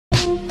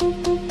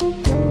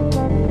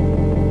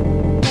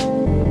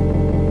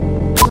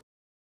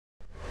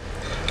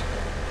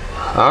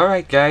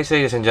Alright guys,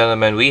 ladies and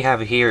gentlemen, we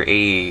have here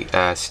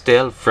a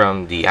still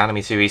from the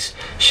anime series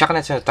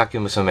Shakanetsu no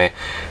Takyu Musume.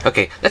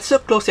 Okay, let's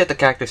look closely at the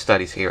character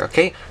studies here,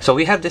 okay? So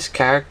we have this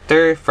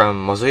character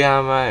from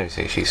Mozuyama,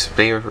 she's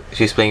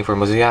playing for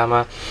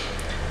Mozuyama,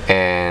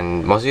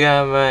 and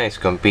Mozuyama is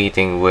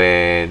competing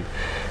with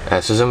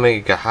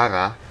Suzume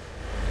Gahara.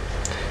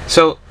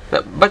 So,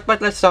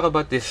 but let's talk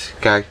about this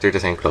character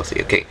design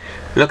closely, okay?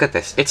 Look at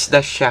this, it's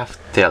the shaft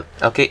tilt,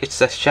 okay? It's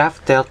the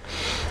shaft tilt.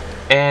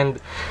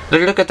 And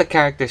look at the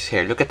characters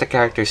here. Look at the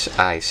character's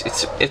eyes.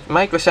 It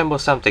might resemble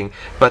something,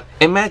 but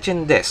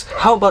imagine this.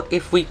 How about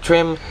if we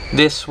trim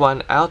this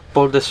one out,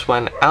 pull this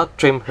one out,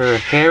 trim her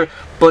hair,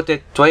 put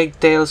twig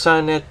tails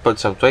on it, put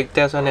some twig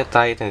tails on it,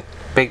 tie it in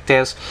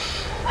pigtails,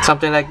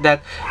 something like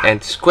that,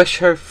 and squish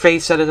her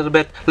face a little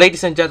bit.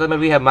 Ladies and gentlemen,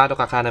 we have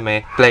Madoka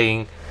Kaname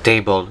playing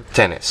table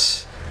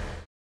tennis.